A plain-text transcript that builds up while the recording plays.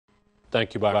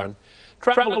Thank you, Byron.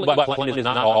 Traveling by plane is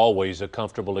not always a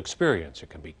comfortable experience. It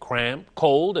can be cramped,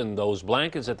 cold, and those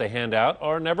blankets that they hand out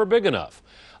are never big enough.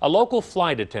 A local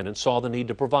flight attendant saw the need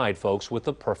to provide folks with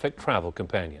the perfect travel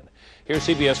companion. Here's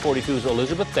CBS 42's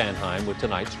Elizabeth Danheim with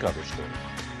tonight's cover story.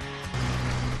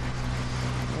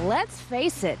 Let's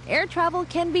face it, air travel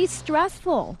can be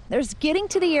stressful. There's getting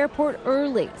to the airport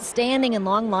early, standing in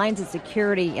long lines at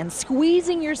security, and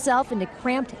squeezing yourself into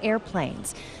cramped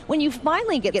airplanes. When you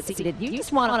finally get seated, you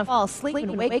just want to fall asleep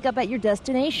and wake up at your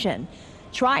destination.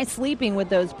 Try sleeping with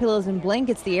those pillows and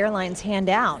blankets the airlines hand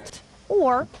out.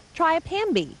 Or try a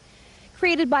PamBee.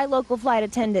 Created by local flight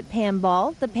attendant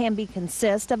PamBee, the PamBee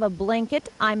consists of a blanket,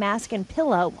 eye mask, and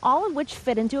pillow, all of which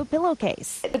fit into a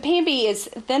pillowcase. The PamBee is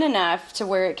thin enough to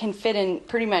where it can fit in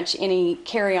pretty much any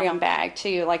carry-on bag,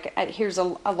 too. Like, here's a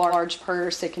large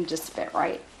purse, it can just fit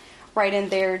right in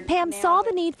there. Pam saw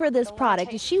the need for this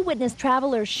product as she witnessed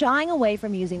travelers shying away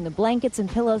from using the blankets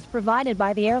and pillows provided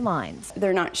by the airlines.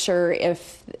 They're not sure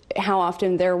how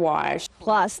often they're washed.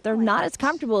 Plus, they're not as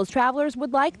comfortable as travelers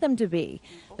would like them to be.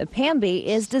 The PamBee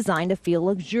is designed to feel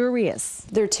luxurious.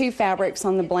 There are two fabrics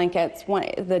on the blankets.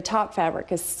 The top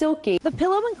fabric is silky. The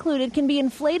pillow included can be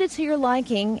inflated to your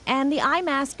liking, and the eye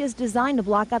mask is designed to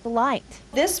block out the light.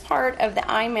 This part of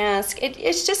the eye mask,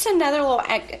 it's just another little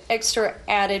extra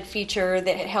added feature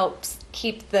that helps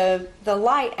keep the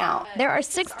light out. There are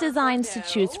 6 designs to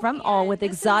choose from, all with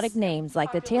exotic names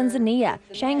like the Tanzania,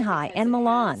 Shanghai, and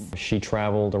Milan. She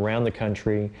traveled around the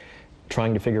country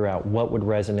trying to figure out what would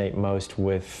resonate most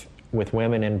with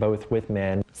women and both with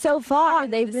men. So far,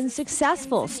 they've been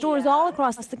successful. Stores all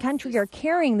across the country are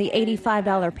carrying the $85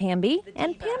 PamBee,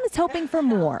 and Pam is hoping for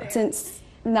more. Since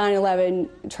 9/11,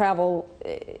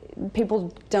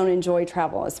 people don't enjoy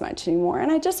travel as much anymore,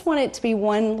 and I just want it to be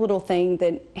one little thing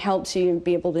that helps you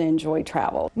be able to enjoy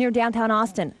travel. Near downtown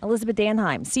Austin, Elizabeth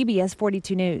Danheim, CBS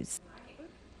 42 News.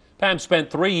 Pam spent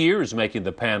 3 years making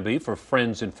the PamBee for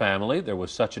friends and family. There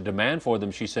was such a demand for them,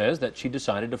 she says, that she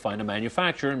decided to find a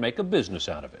manufacturer and make a business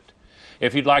out of it.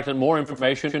 If you'd like more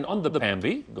information on the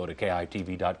PamBee, go to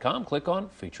KITV.com, click on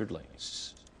Featured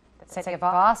Links. The city of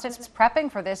Austin is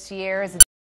prepping for this year's